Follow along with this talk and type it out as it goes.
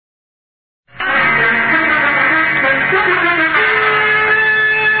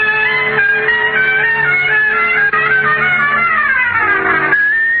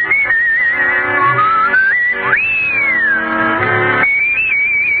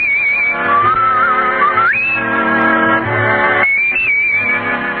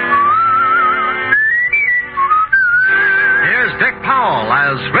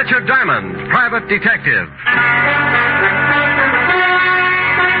detective.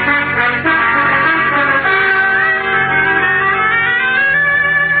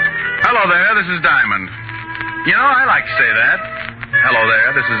 Hello there, this is Diamond. You know, I like to say that. Hello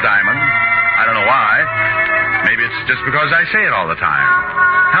there, this is Diamond. I don't know why. Maybe it's just because I say it all the time.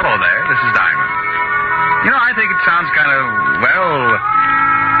 Hello there, this is Diamond. You know, I think it sounds kind of, well,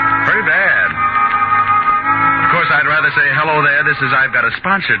 pretty bad. Of course, I'd rather say, hello there, this is I've got a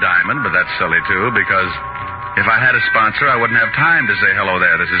sponsor, Diamond, but that's silly, too, because if I had a sponsor, I wouldn't have time to say, hello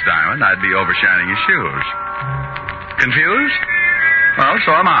there, this is Diamond. I'd be overshining his shoes. Confused? Well,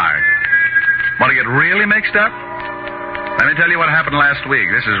 so am I. Want to get really mixed up? Let me tell you what happened last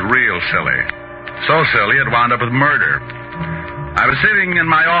week. This is real silly. So silly, it wound up with murder. I was sitting in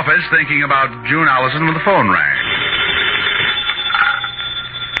my office thinking about June Allison when the phone rang.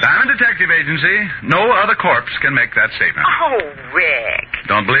 Diamond Detective Agency. No other corpse can make that statement. Oh, Rick.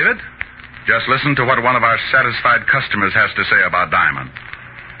 Don't believe it? Just listen to what one of our satisfied customers has to say about Diamond.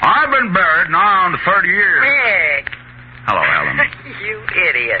 I've been buried now on the 30 years. Rick. Hello, Helen. You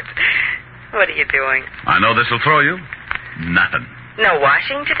idiot. What are you doing? I know this will throw you. Nothing. No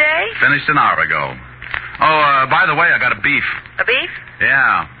washing today? Finished an hour ago. Oh, by the way, I got a beef. A beef?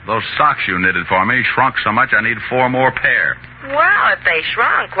 Yeah, those socks you knitted for me shrunk so much I need 4 more pair. Well, if they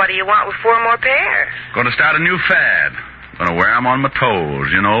shrunk, what do you want with 4 more pairs? Going to start a new fad. Going to wear them on my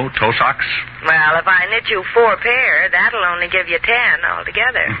toes, you know, toe socks. Well, if I knit you 4 pair, that'll only give you 10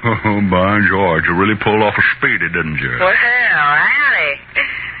 altogether. Oh, by George, you really pulled off a speedy, didn't you? Well, howdy.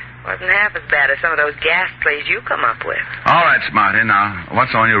 Wasn't half as bad as some of those gas plays you come up with. All right, Smarty. Now, what's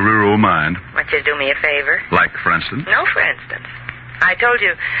on your rural mind? Want you to do me a favor? Like, for instance? No, for instance. I told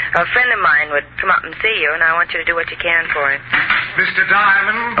you a friend of mine would come up and see you, and I want you to do what you can for him. Mr.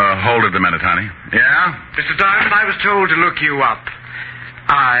 Diamond? Hold it a minute, honey. Yeah? Mr. Diamond, I was told to look you up.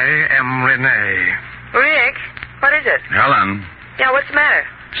 I am Renee. Rick, what is it? Helen. Yeah, what's the matter?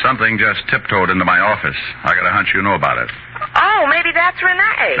 Something just tiptoed into my office. I got a hunch you know about it. Oh, maybe that's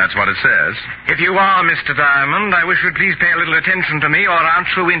Renee. That's what it says. If you are Mr. Diamond, I wish you'd please pay a little attention to me, or aren't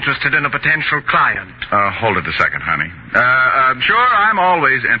you interested in a potential client? Hold it a second, honey. Sure, I'm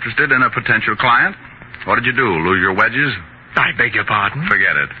always interested in a potential client. What did you do, lose your wedges? I beg your pardon?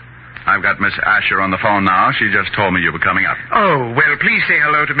 Forget it. I've got Miss Asher on the phone now. She just told me you were coming up. Oh, well, please say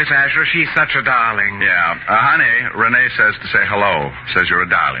hello to Miss Asher. She's such a darling. Yeah. Honey, Renee says to say hello. Says you're a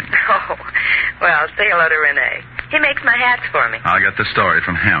darling. Oh, well, say hello to Renee. He makes my hats for me. I'll get the story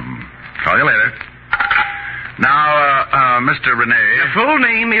from him. Call you later. Now, Mr. Renee. Your full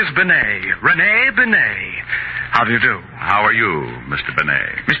name is Benet. Renee Benet. How do you do? How are you, Mr.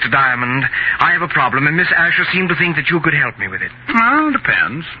 Benet? Mr. Diamond, I have a problem, and Miss Asher seemed to think that you could help me with it. Well,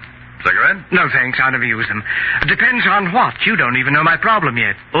 depends. Cigarette? No, thanks. I never use them. Depends on what. You don't even know my problem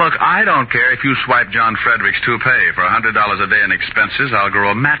yet. Look, I don't care if you swipe John Frederick's toupee. For $100 a day in expenses, I'll grow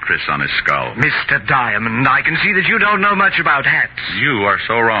a mattress on his skull. Mr. Diamond, I can see that you don't know much about hats. You are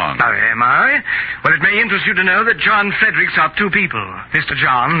so wrong. Oh, am I? Well, it may interest you to know that John Fredericks are 2 people. Mr.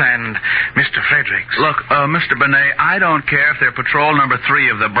 John and Mr. Fredericks. Look, Mr. Benet, I don't care if they're patrol number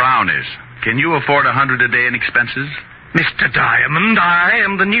 3 of the Brownies. Can you afford $100 a day in expenses? Mr. Diamond, I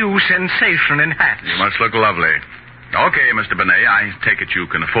am the new sensation in hats. You must look lovely. Okay, Mr. Benet, I take it you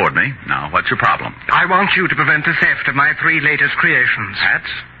can afford me. Now, what's your problem? I want you to prevent the theft of my 3 latest creations.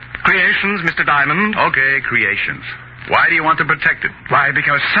 Hats? Creations, Mr. Diamond. Okay, creations. Why do you want them protected? Why,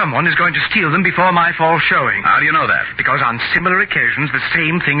 because someone is going to steal them before my fall showing. How do you know that? Because on similar occasions, the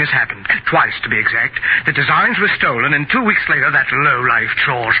same thing has happened. Twice, to be exact. The designs were stolen, and 2 weeks later, that lowlife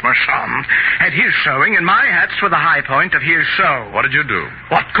George Marchand had his showing, and my hats were the high point of his show. What did you do?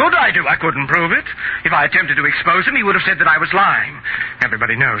 What could I do? I couldn't prove it. If I attempted to expose him, he would have said that I was lying.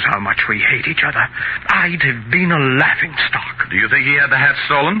 Everybody knows how much we hate each other. I'd have been a laughingstock. Do you think he had the hats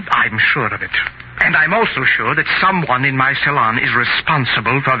stolen? I'm sure of it. And I'm also sure that someone in my salon is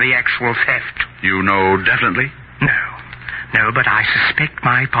responsible for the actual theft. You know definitely? No, but I suspect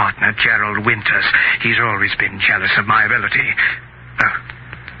my partner, Gerald Winters. He's always been jealous of my ability. Oh,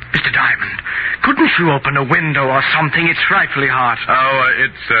 Mr. Diamond, couldn't you open a window or something? It's frightfully hot. Oh,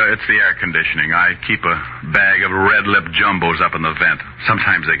 it's the air conditioning. I keep a bag of red lip jumbos up in the vent.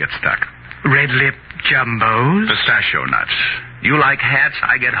 Sometimes they get stuck. Red lip jumbos? Pistachio nuts. You like hats?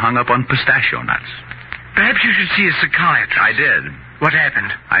 I get hung up on pistachio nuts. Perhaps you should see a psychiatrist. I did. What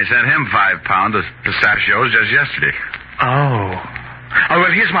happened? I sent him 5 pounds of pistachios just yesterday. Oh, well,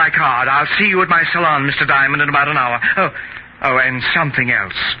 here's my card. I'll see you at my salon, Mr. Diamond, in about an hour. Oh, and something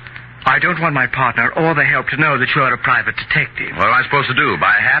else. I don't want my partner or the help to know that you're a private detective. What am I supposed to do?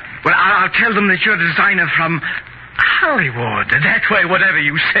 Buy a hat? Well, I'll tell them that you're a designer from Hollywood. That way, whatever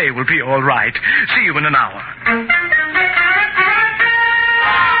you say will be all right. See you in an hour.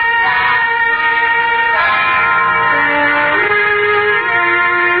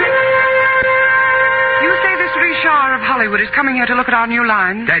 Hollywood is coming here to look at our new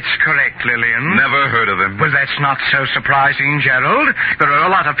line. That's correct, Lillian. Never heard of him. Well, that's not so surprising, Gerald. There are a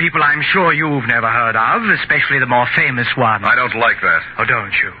lot of people I'm sure you've never heard of, especially the more famous ones. I don't like that. Oh,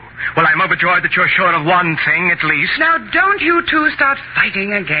 don't you? Well, I'm overjoyed that you're sure of one thing, at least. Now, don't you two start fighting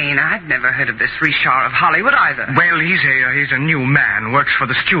again. I've never heard of this Richard of Hollywood either. Well, he's a new man, works for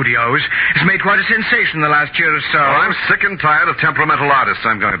the studios. He's made quite a sensation the last year or so. Well, I'm sick and tired of temperamental artists.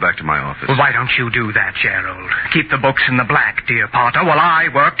 I'm going back to my office. Well, why don't you do that, Gerald? Keep the books in the black, dear Potter, while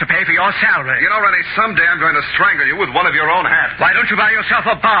I work to pay for your salary. You know, Rennie, someday I'm going to strangle you with one of your own hats. Why don't you buy yourself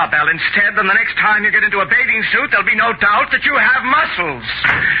a barbell instead? Then the next time you get into a bathing suit, there'll be no doubt that you have muscles.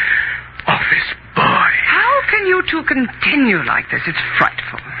 Oh, this boy. How can you two continue like this? It's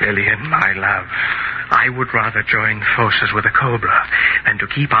frightful. Lillian, my love, I would rather join forces with a Cobra than to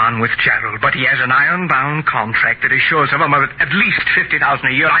keep on with Gerald. But he has an iron-bound contract that assures him of at least $50,000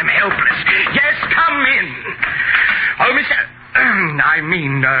 a year. I'm helpless. Yes, come in. Oh, Richard,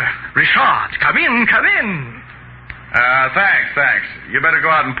 come in. Thanks. You better go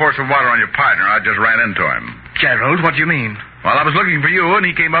out and pour some water on your partner. I just ran into him. Gerald, what do you mean? Well, I was looking for you, and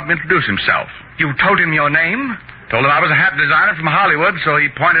he came up and introduced himself. You told him your name? Told him I was a hat designer from Hollywood, so he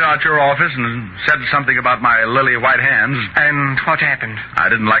pointed out your office and said something about my lily white hands. And what happened? I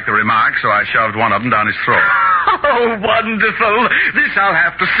didn't like the remark, so I shoved one of them down his throat. Oh, wonderful. This I'll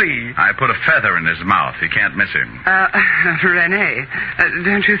have to see. I put a feather in his mouth. You can't miss him. Renee,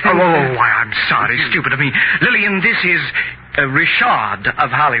 don't you think... Why, I'm sorry. Stupid of me. Lillian, this is Richard of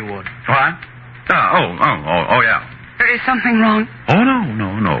Hollywood. What? Oh, yeah. Is something wrong? Oh,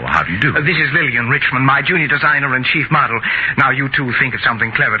 no. How do you do? This is Lillian Richmond, my junior designer and chief model. Now, you two think of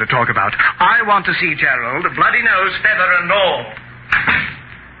something clever to talk about. I want to see Gerald, bloody nose, feather, and all.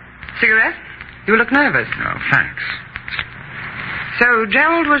 Cigarette? You look nervous. Oh, thanks. So,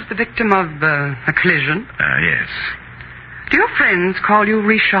 Gerald was the victim of a collision? Yes. Do your friends call you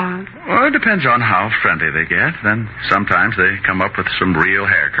Richard? Well, it depends on how friendly they get. Then sometimes they come up with some real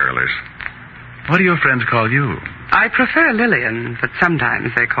hair curlers. What do your friends call you? I prefer Lillian, but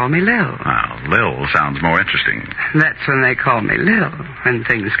sometimes they call me Lil. Well, Lil sounds more interesting. That's when they call me Lil, when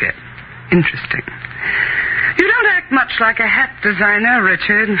things get interesting. You don't act much like a hat designer,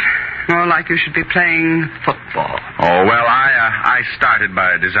 Richard. More like you should be playing football. Oh, well, I started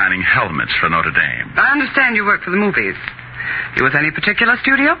by designing helmets for Notre Dame. I understand you work for the movies. You with any particular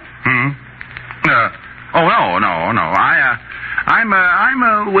studio? No.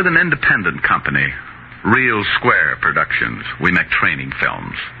 I'm with an independent company, Real Square Productions. We make training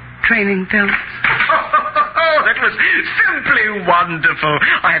films. Training films? Oh, that was simply wonderful.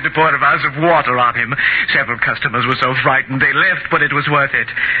 I had to pour a vase of water on him. Several customers were so frightened they left, but it was worth it.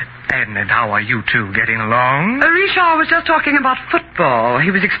 And how are you two getting along? Richard was just talking about football. He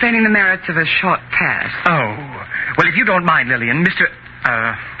was explaining the merits of a short pass. Oh. Well, if you don't mind, Lillian, Mr.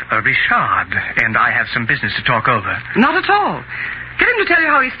 Richard and I have some business to talk over. Not at all. Get him to tell you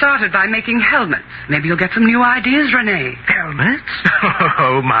how he started by making helmets. Maybe you'll get some new ideas, Renee. Helmets?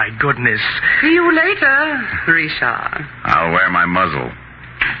 Oh, my goodness. See you later, Richard. I'll wear my muzzle.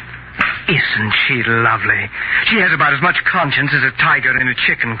 Isn't she lovely? She has about as much conscience as a tiger in a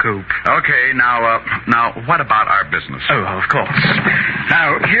chicken coop. Okay, now, what about our business? Oh, of course.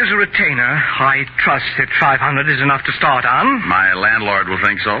 Now, here's a retainer. I trust that 500 is enough to start on. My landlord will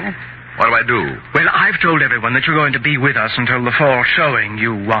think so. What do I do? Well, I've told everyone that you're going to be with us until the fall showing.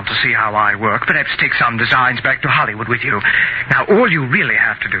 You want to see how I work. Perhaps take some designs back to Hollywood with you. Now, all you really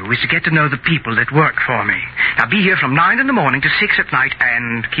have to do is to get to know the people that work for me. Now, be here from 9 in the morning to 6 at night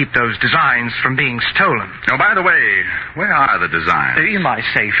and keep those designs from being stolen. Oh, by the way, where are the designs? In my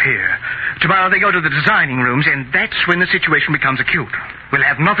safe here. Tomorrow they go to the designing rooms, and that's when the situation becomes acute. We'll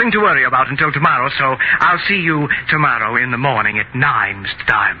have nothing to worry about until tomorrow, so I'll see you tomorrow in the morning at 9, Mr.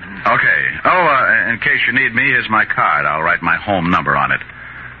 Diamond. Okay. Oh, in case you need me, here's my card. I'll write my home number on it.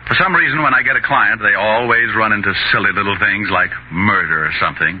 For some reason, when I get a client, they always run into silly little things like murder or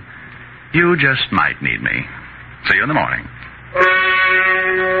something. You just might need me. See you in the morning.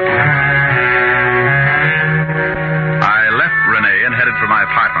 I left Renee and headed for my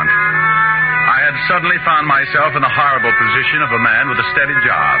apartment. I had suddenly found myself in the horrible position of a man with a steady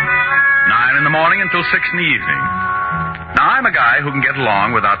job. 9 in the morning until 6 in the evening. Now, I'm a guy who can get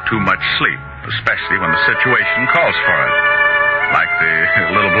along without too much sleep, especially when the situation calls for it. Like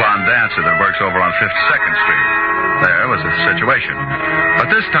the little blonde dancer dancer that works over on 52nd Street. There was a situation. But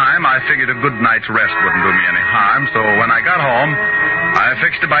this time, I figured a good night's rest wouldn't do me any harm, so when I got home, I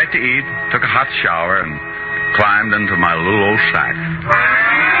fixed a bite to eat, took a hot shower, and climbed into my little old shack.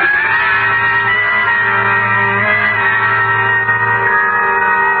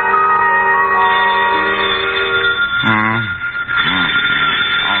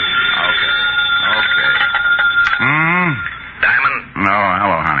 Diamond? No,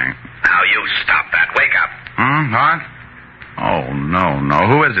 hello, honey. Now you stop that. Wake up. What? Oh, no.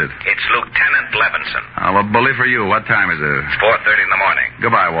 Who is it? It's Lieutenant Levinson. Well, bully for you. What time is it? It's 4:30 in the morning.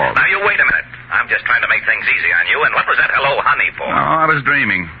 Goodbye, Walt. Now, you wait a minute. I'm just trying to make things easy on you, and what was that hello, honey, for? Oh, I was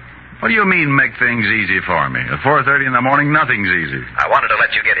dreaming. What do you mean, make things easy for me? At 4:30 in the morning, nothing's easy. I wanted to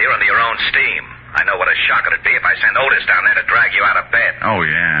let you get here under your own steam. I know what a shock it'd be if I sent Otis down there to drag you out of bed. Oh,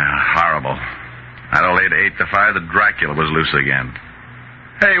 yeah. Horrible. I'd have laid 8 to 5 that Dracula was loose again.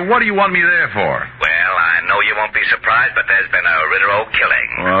 Hey, what do you want me there for? Well, I know you won't be surprised, but there's been a Ritero killing.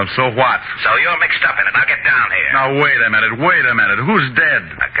 Well, so what? So you're mixed up in it. Now get down here. Now, wait a minute. Who's dead?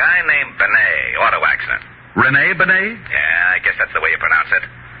 A guy named Benet. Auto accident. Rene Benet? Yeah, I guess that's the way you pronounce it.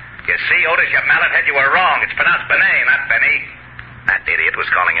 You see, Otis, you mallet-head, you were wrong. It's pronounced Benet, not Benny. That idiot was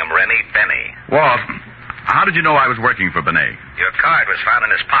calling him Remy Benny. Walt, how did you know I was working for Benet? Your card was found in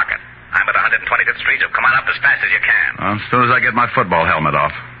his pocket. I'm at 125th Street, so come on up as fast as you can. As soon as I get my football helmet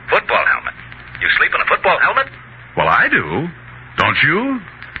off. Football helmet? You sleep in a football helmet? Well, I do. Don't you?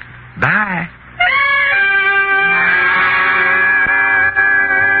 Bye.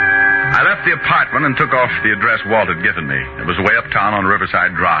 I left the apartment and took off the address Walt had given me. It was way uptown on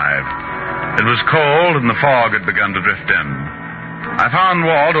Riverside Drive. It was cold, and the fog had begun to drift in. I found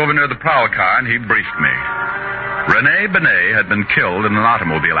Walt over near the prowl car, and he briefed me. Rene Benet had been killed in an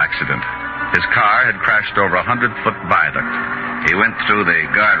automobile accident. His car had crashed over a 100-foot viaduct. He went through the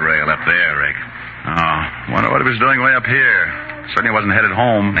guardrail up there, Rick. Oh, wonder what he was doing way up here. Certainly wasn't headed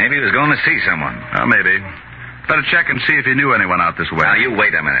home. Maybe he was going to see someone. Well, maybe. Better check and see if he knew anyone out this way. Now, you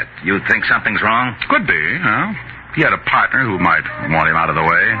wait a minute. You think something's wrong? Could be, huh? He had a partner who might want him out of the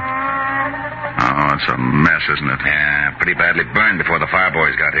way. Oh, it's a mess, isn't it? Yeah, pretty badly burned before the fire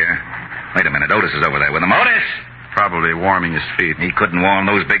boys got here. Wait a minute. Otis is over there with him. Otis! Probably warming his feet. He couldn't warm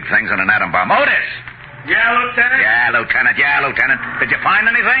those big things on an atom bomb. Otis! Yeah, Lieutenant? Yeah, Lieutenant. Did you find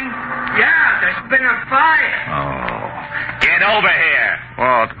anything? Yeah, there's been a fire. Oh. Get over here.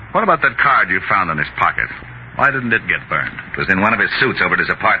 Walt, what about that card you found in his pocket? Why didn't it get burned? It was in one of his suits over at his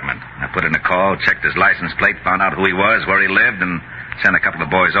apartment. I put in a call, checked his license plate, found out who he was, where he lived, and sent a couple of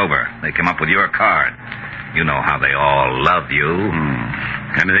boys over. They came up with your card. You know how they all love you.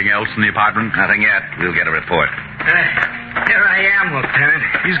 Anything else in the apartment? Nothing yet. We'll get a report. Here I am, Lieutenant.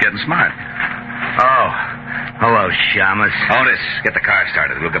 He's getting smart. Oh. Hello, Shamus. Otis, get the car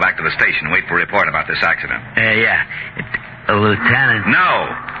started. We'll go back to the station and wait for a report about this accident. Yeah. Lieutenant? No.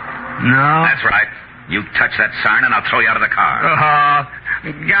 No? That's right. You touch that siren and I'll throw you out of the car.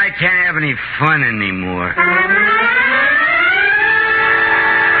 The guy can't have any fun anymore.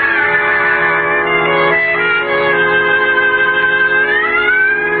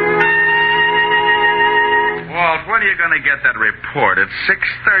 Walt, when are you going to get that report? It's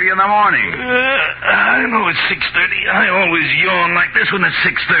 6:30 in the morning. I know it's 6:30. I always yawn like this when it's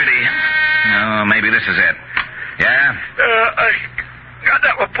 6:30. Oh, maybe this is it. Yeah? I got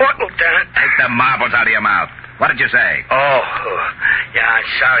that report, Lieutenant. Take the marbles out of your mouth. What did you say? Oh, yeah, I'm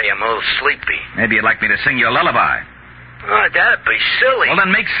sorry. I'm a little sleepy. Maybe you'd like me to sing you a lullaby. Oh, that'd be silly. Well,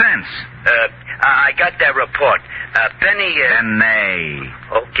 then make sense. I got that report. Benny, Benet.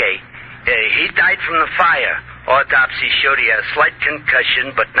 Okay. He died from the fire. Autopsy showed he had a slight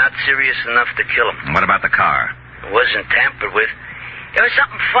concussion, but not serious enough to kill him. What about the car? It wasn't tampered with. There was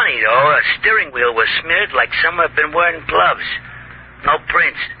something funny, though. A steering wheel was smeared like someone had been wearing gloves. No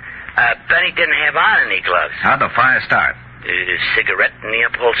prints. Benny didn't have on any gloves. How'd the fire start? Cigarette in the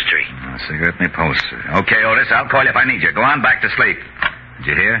upholstery. Cigarette in the upholstery. Okay, Otis, I'll call you if I need you. Go on back to sleep. Did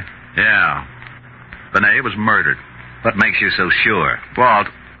you hear? Yeah. Benet was murdered. What makes you so sure? Walt,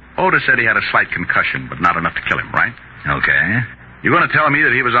 Otis said he had a slight concussion, but not enough to kill him, right? Okay. You going to tell me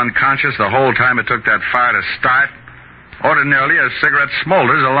that he was unconscious the whole time it took that fire to start? Ordinarily, a cigarette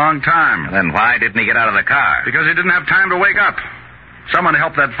smolders a long time. Then why didn't he get out of the car? Because he didn't have time to wake up. Someone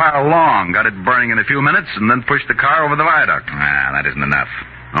helped that fire along, got it burning in a few minutes, and then pushed the car over the viaduct. That isn't enough.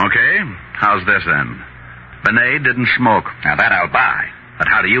 Okay. How's this, then? Benet didn't smoke. Now, that I'll buy. But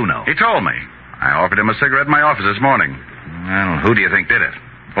how do you know? He told me. I offered him a cigarette in my office this morning. Well, who do you think did it?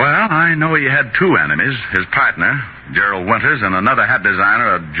 Well, I know he had two enemies. His partner, Gerald Winters, and another hat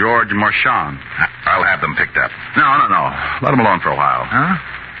designer, George Marchand. I'll have them picked up. No. Let him alone for a while. Huh?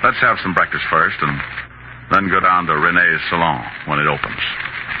 Let's have some breakfast first, and then go down to Renee's salon when it opens.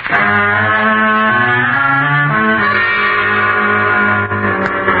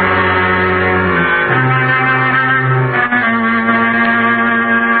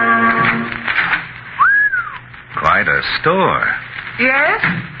 Quite a store. Yes?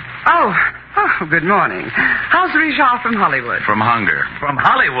 Oh, good morning. How's Richard from Hollywood? From hunger. From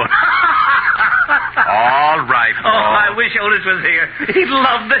Hollywood. All right, Paul. Oh, I wish Otis was here. He'd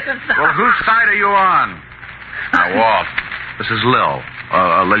love this. Well, whose side are you on? Now, Walt, this is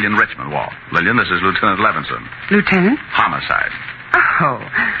Lillian Richmond, Walt. Lillian, this is Lieutenant Levinson. Lieutenant? Homicide. Oh,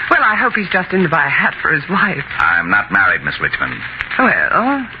 well, I hope he's just in to buy a hat for his wife. I'm not married, Miss Richmond.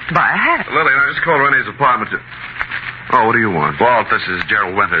 Well, to buy a hat. Lillian, I just called Renee's apartment. Oh, what do you want? Walt, this is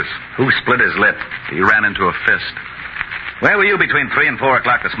Gerald Winters. Who split his lip? He ran into a fist. Where were you between 3 and 4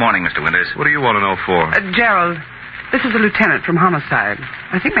 o'clock this morning, Mr. Winters? What do you want to know for? Gerald, this is the lieutenant from Homicide.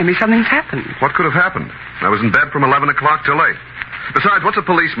 I think maybe something's happened. What could have happened? I was in bed from 11 o'clock till 8. Besides, what's a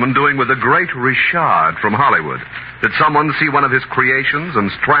policeman doing with the great Richard from Hollywood? Did someone see one of his creations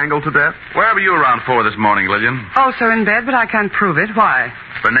and strangle to death? Where were you around 4 this morning, Lillian? Also in bed, but I can't prove it. Why?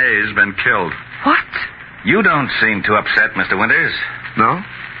 Renee's been killed. What? You don't seem too upset, Mr. Winters. No?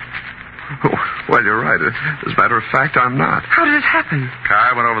 Oh, well, you're right. As a matter of fact, I'm not. How did it happen?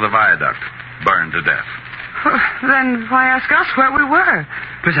 Car went over the viaduct. Burned to death. Then why ask us where we were?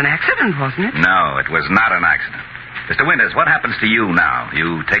 It was an accident, wasn't it? No, it was not an accident. Mr. Winters, what happens to you now?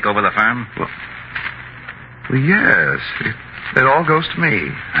 You take over the firm? Well, yes. It all goes to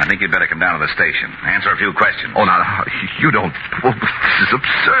me. I think you'd better come down to the station. Answer a few questions. Oh, now, you don't... Well, this is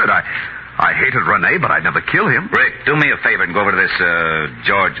absurd. I hated Renee, but I'd never kill him. Rick, do me a favor and go over to this,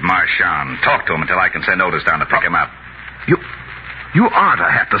 George Marchand. Talk to him until I can send Otis down to pick him up. You aren't a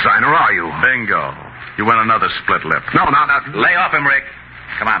hat designer, are you? Bingo. You went another split lip. No. Lay off him, Rick.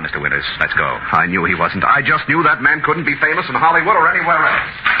 Come on, Mr. Winters. Let's go. I knew he wasn't. I just knew that man couldn't be famous in Hollywood or anywhere else.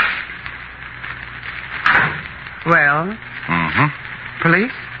 Well? Mm-hmm.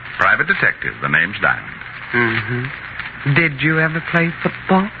 Police? Private detective. The name's Diamond. Mm-hmm. Did you ever play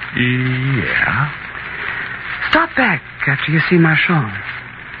football? Yeah. Stop back after you see Marchand.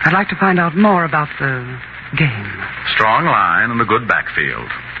 I'd like to find out more about the game. Strong line and a good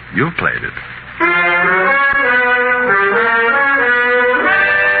backfield. You've played it.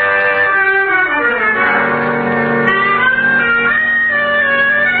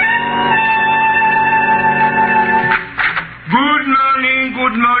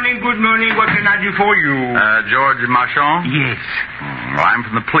 Good morning. What can I do for you? George Marchand? Yes. Well, I'm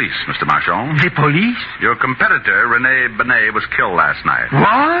from the police, Mr. Marchand. The police? Your competitor, Rene Benet, was killed last night.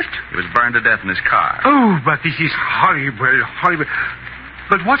 What? He was burned to death in his car. Oh, but this is horrible.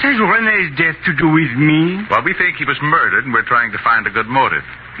 But what has Rene's death to do with me? Well, we think he was murdered, and we're trying to find a good motive.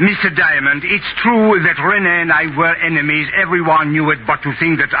 Mr. Diamond, it's true that Rene and I were enemies. Everyone knew it, but to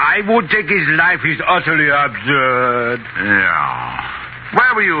think that I would take his life is utterly absurd. Yeah.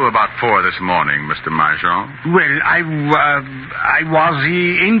 Where were you about 4 this morning, Mr. Marchand? Well, I was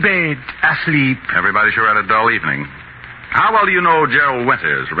in bed, asleep. Everybody sure had a dull evening. How well do you know Gerald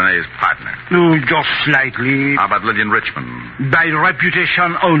Winters, Renee's partner? Oh, just slightly. How about Lillian Richmond? By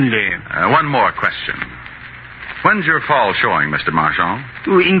reputation only. One more question. When's your fall showing, Mr. Marchand?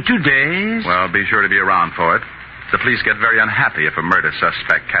 In 2 days. Well, be sure to be around for it. The police get very unhappy if a murder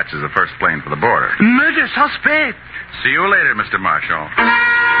suspect catches the first plane for the border. Murder suspect? See you later, Mr. Marchand.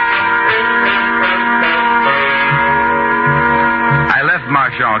 I left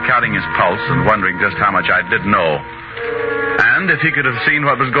Marchand counting his pulse and wondering just how much I did know. And if he could have seen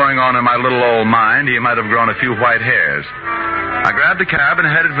what was going on in my little old mind, he might have grown a few white hairs. I grabbed a cab and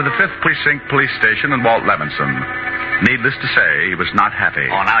headed for the 5th Precinct Police Station in Walt Levinson. Needless to say, he was not happy.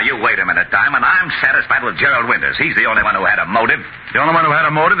 Oh, now, you wait a minute, Diamond. I'm satisfied with Gerald Winters. He's the only one who had a motive. The only one who had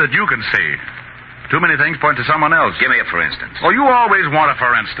a motive that you can see. Too many things point to someone else. Give me a for instance. Oh, you always want a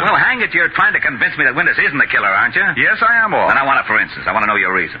for instance. Well, hang it, you're trying to convince me that Winters isn't the killer, aren't you? Yes, I am, Walt. Then I want a for instance. I want to know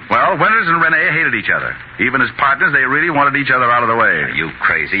your reason. Well, Winters and Renee hated each other. Even as partners, they really wanted each other out of the way. Are you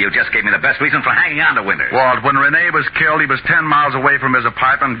crazy? You just gave me the best reason for hanging on to Winters. Walt, when Renee was killed, he was 10 miles away from his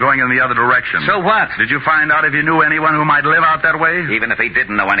apartment going in the other direction. So what? Did you find out if you knew anyone who might live out that way? Even if he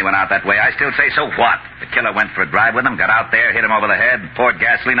didn't know anyone out that way, I still say so what? The killer went for a drive with him, got out there, hit him over the head, poured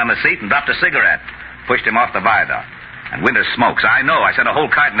gasoline on the seat, and dropped a cigarette. Pushed him off the viaduct. And Winters smokes. I know. I sent a whole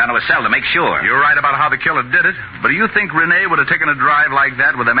carton down to his cell to make sure. You're right about how the killer did it. But do you think Renee would have taken a drive like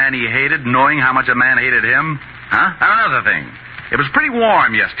that with a man he hated, knowing how much a man hated him? Huh? And another thing. It was pretty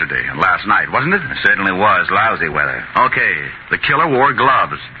warm yesterday and last night, wasn't it? It certainly was. Lousy weather. Okay. The killer wore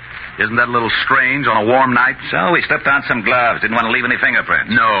gloves. Isn't that a little strange on a warm night? So we slipped on some gloves. Didn't want to leave any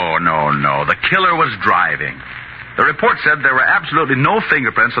fingerprints. No. The killer was driving. The report said there were absolutely no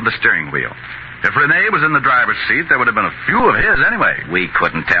fingerprints on the steering wheel. If Rene was in the driver's seat, there would have been a few of his anyway. We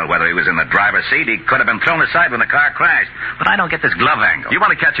couldn't tell whether he was in the driver's seat. He could have been thrown aside when the car crashed. But I don't get this glove angle. You want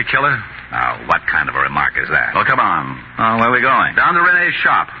to catch a killer? Oh, what kind of a remark is that? Well, come on. Oh, where are we going? Down to Rene's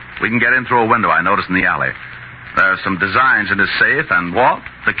shop. We can get in through a window I noticed in the alley. There are some designs in his safe, and Walt,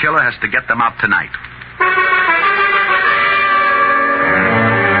 the killer, has to get them out tonight.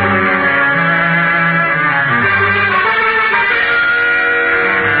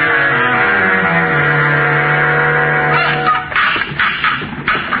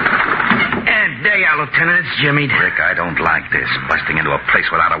 Lieutenant, it's Jimmy. Rick, I don't like this. Busting into a place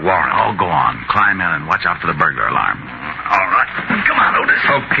without a warrant. Oh, go on. Climb in and watch out for the burglar alarm. All right. Come on, Otis.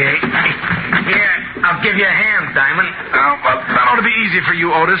 Okay. Here, I'll give you a hand, Diamond. Oh, well, that ought to be easy for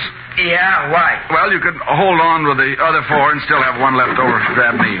you, Otis. Yeah, why? Well, you could hold on with the other four and still have one left over to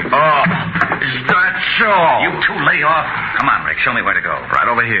grab me. Oh, is that so? You two lay off. Come on, Rick. Show me where to go. Right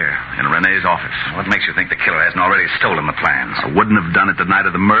over here, in Rene's office. What makes you think the killer hasn't already stolen the plans? I wouldn't have done it the night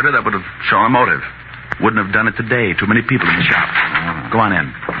of the murder. That would have shown a motive. Wouldn't have done it today. Too many people in the shop. Go on in.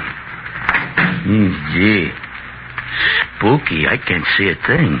 Gee. Spooky. I can't see a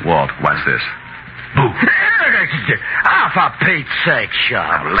thing. Walt, watch this. Boo. Ah, for Pete's sake,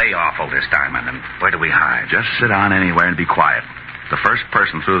 Sharp. Now, lay off, Otis Diamond. And where do we hide? Just sit down anywhere and be quiet. The first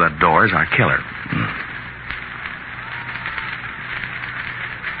person through that door is our killer.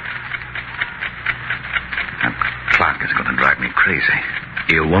 That clock is going to drive me crazy.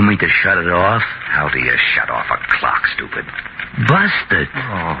 You want me to shut it off? How do you shut off a clock, stupid? Busted.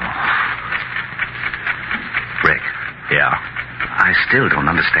 Oh. Rick. Yeah? I still don't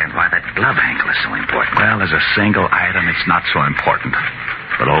understand why that glove angle is so important. Well, as a single item, it's not so important.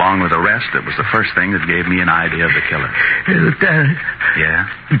 But along with the rest, it was the first thing that gave me an idea of the killer. Lieutenant. Yeah?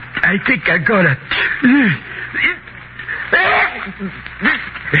 I think I got it.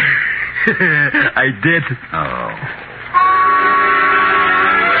 I did. Oh.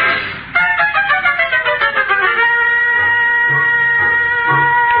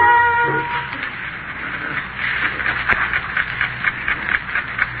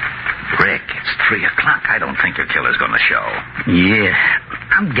 Rick, it's 3 o'clock. I don't think your killer's going to show. Yeah,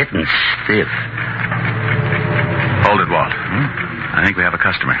 I'm getting stiff. Hold it, Walt. I think we have a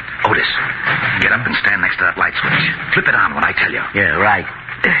customer. Otis, get up and stand next to that light switch. Flip it on when I tell you. Yeah, right.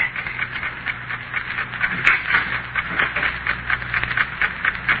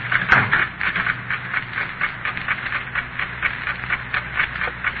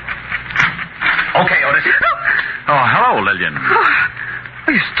 Okay, Otis. Oh, hello, Lillian.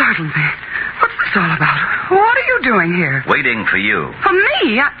 Oh, you startled me. What's this all about? What are you doing here? Waiting for you. For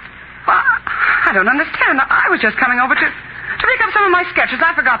me? I don't understand. I was just coming over to pick up some of my sketches.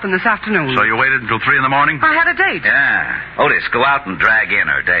 I forgot them this afternoon. So you waited until 3 in the morning? I had a date. Yeah. Otis, go out and drag in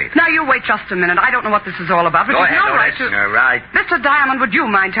her date. Now, you wait just a minute. I don't know what this is all about. But Go you've ahead, no right Otis. to... All right. Mr. Diamond, would you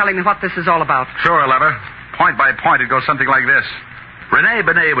mind telling me what this is all about? Sure, Lover. Point by point, it goes something like this. Rene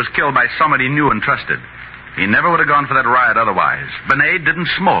Benet was killed by somebody he knew and trusted. He never would have gone for that riot otherwise. Benet didn't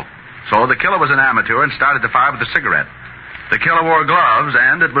smoke, so the killer was an amateur and started the fire with a cigarette. The killer wore gloves,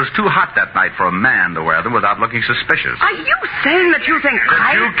 and it was too hot that night for a man to wear them without looking suspicious. Are you saying that you think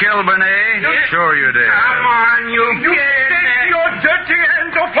Did you kill Benet? Sure you did. Come on, you Take your dirty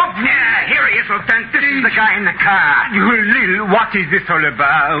hands off of me! Yeah, here he is, Lieutenant. This is the guy in the car. You Lil, what is this all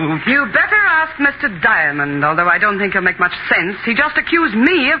about? You better ask Mr. Diamond, although I don't think he'll make much sense. He just accused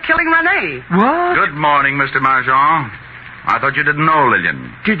me of killing Rene. What? Good morning, Mr. Marchand. I thought you didn't know Lillian.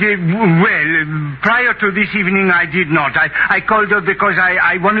 Well, prior to this evening, I did not. I called her because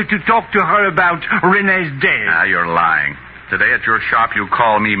I wanted to talk to her about Rene's death. Ah, you're lying. Today at your shop, you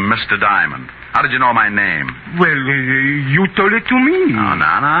call me Mr. Diamond. How did you know my name? Well, you told it to me. Oh,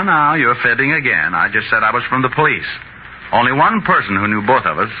 no. You're fibbing again. I just said I was from the police. Only one person who knew both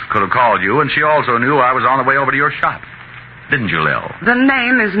of us could have called you, and she also knew I was on the way over to your shop. Didn't you, Lil? The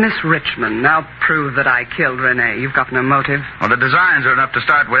name is Miss Richmond. Now prove that I killed Rene. You've got no motive. Well, the designs are enough to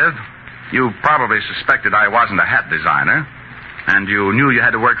start with. You probably suspected I wasn't a hat designer. And you knew you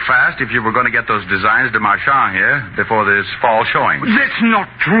had to work fast if you were going to get those designs to Marchand here before this fall showing. That's not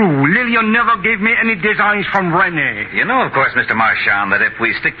true. Lillian never gave me any designs from Rene. You know, of course, Mr. Marchand, that if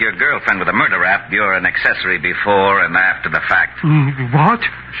we stick your girlfriend with a murder rap, you're an accessory before and after the fact. What?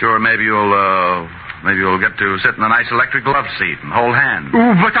 Sure, maybe you'll get to sit in a nice electric glove seat and hold hands.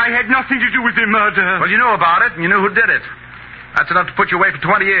 Oh, but I had nothing to do with the murder. Well, you knew about it, and you knew who did it. That's enough to put you away for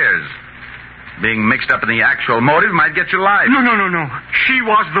 20 years. Being mixed up in the actual motive might get you life. No. She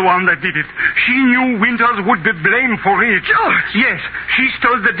was the one that did it. She knew Winters would be blamed for it. George! Yes, she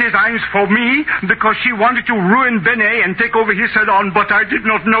stole the designs for me because she wanted to ruin Benet and take over his salon, but I did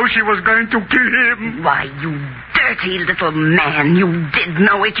not know she was going to kill him. Why, you dirty little man. You did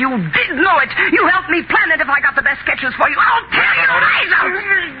know it. You did know it. You helped me plan it if I got the best sketches for you. I'll tear your eyes out.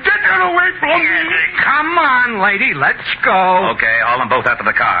 Get her away from me. Come on, lady. Let's go. Okay, haul them both out to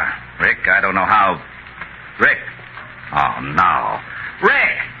the car. Rick, I don't know how... Rick. Oh, no.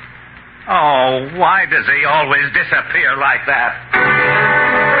 Rick! Oh, why does he always disappear like that?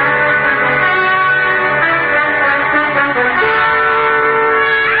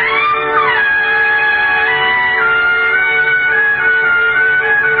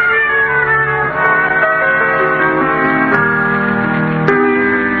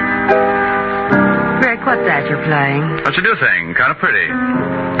 What's that you're playing? What's a new thing? Kind of pretty.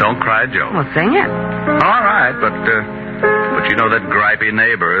 Don't Cry, Joe. Well, sing it. All right, but you know that gripey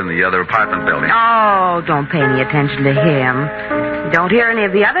neighbor in the other apartment building? Oh, don't pay any attention to him. Don't hear any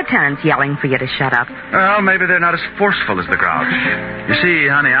of the other tenants yelling for you to shut up. Well, maybe they're not as forceful as the Grouch. You see,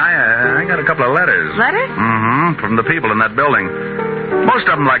 honey, I got a couple of letters. Letters? Mm-hmm, from the people in that building. Most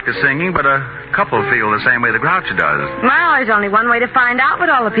of them like the singing, but a couple feel the same way the Grouch does. Well, there's only one way to find out what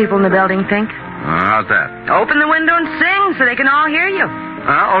all the people in the building think. How's that? Open the window and sing so they can all hear you.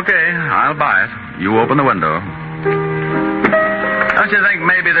 Okay, I'll buy it. You open the window. Don't you think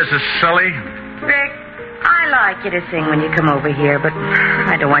maybe this is silly? Rick, I like you to sing when you come over here, but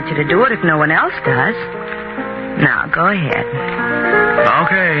I don't want you to do it if no one else does. Now, go ahead.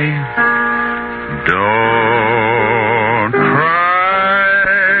 Okay. Don't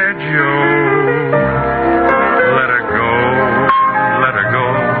cry, Joe. Let her go. Let her go.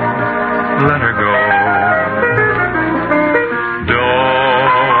 Let her go.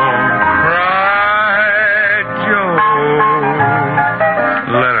 Don't cry, Joe.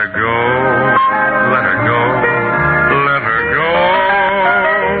 Let her go. Let her go. Let her go.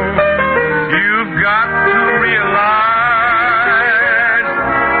 You've got to realize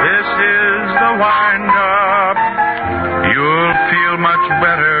this is the wind-up. You'll feel much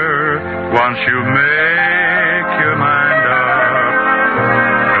better once you make your mind up.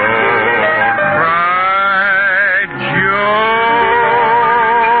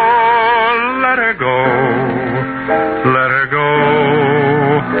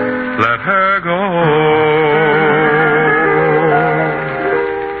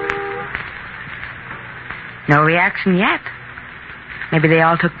 No reaction yet. Maybe they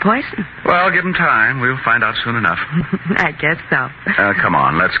all took poison. Well, give them time. We'll find out soon enough. I guess so. Come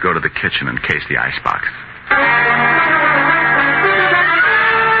on, let's go to the kitchen and case the icebox.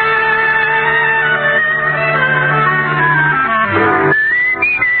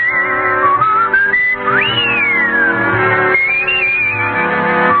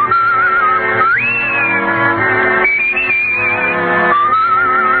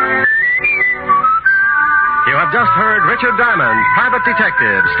 Just heard Richard Diamond, Private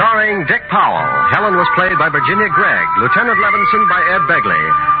Detective, starring Dick Powell. Helen was played by Virginia Gregg, Lieutenant Levinson by Ed Begley.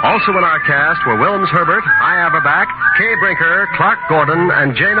 Also in our cast were Wilms Herbert, I. Averback, Kay Brinker, Clark Gordon,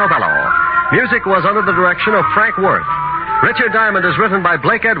 and Jay Novello. Music was under the direction of Frank Worth. Richard Diamond is written by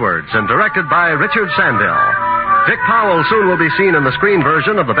Blake Edwards and directed by Richard Sandell. Dick Powell soon will be seen in the screen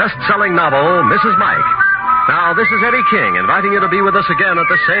version of the best-selling novel, Mrs. Mike. Now, this is Eddie King inviting you to be with us again at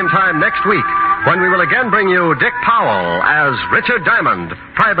the same time next week, when we will again bring you Dick Powell as Richard Diamond,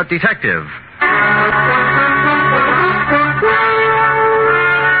 Private Detective.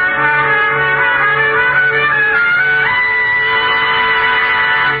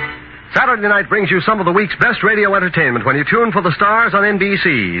 Saturday night brings you some of the week's best radio entertainment when you tune for the stars on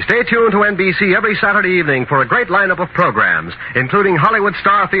NBC. Stay tuned to NBC every Saturday evening for a great lineup of programs, including Hollywood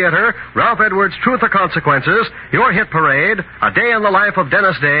Star Theater, Ralph Edwards' Truth or Consequences, Your Hit Parade, A Day in the Life of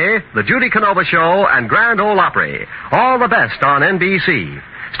Dennis Day, The Judy Canova Show, and Grand Ole Opry. All the best on NBC.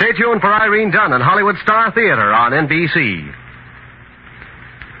 Stay tuned for Irene Dunn and Hollywood Star Theater on NBC.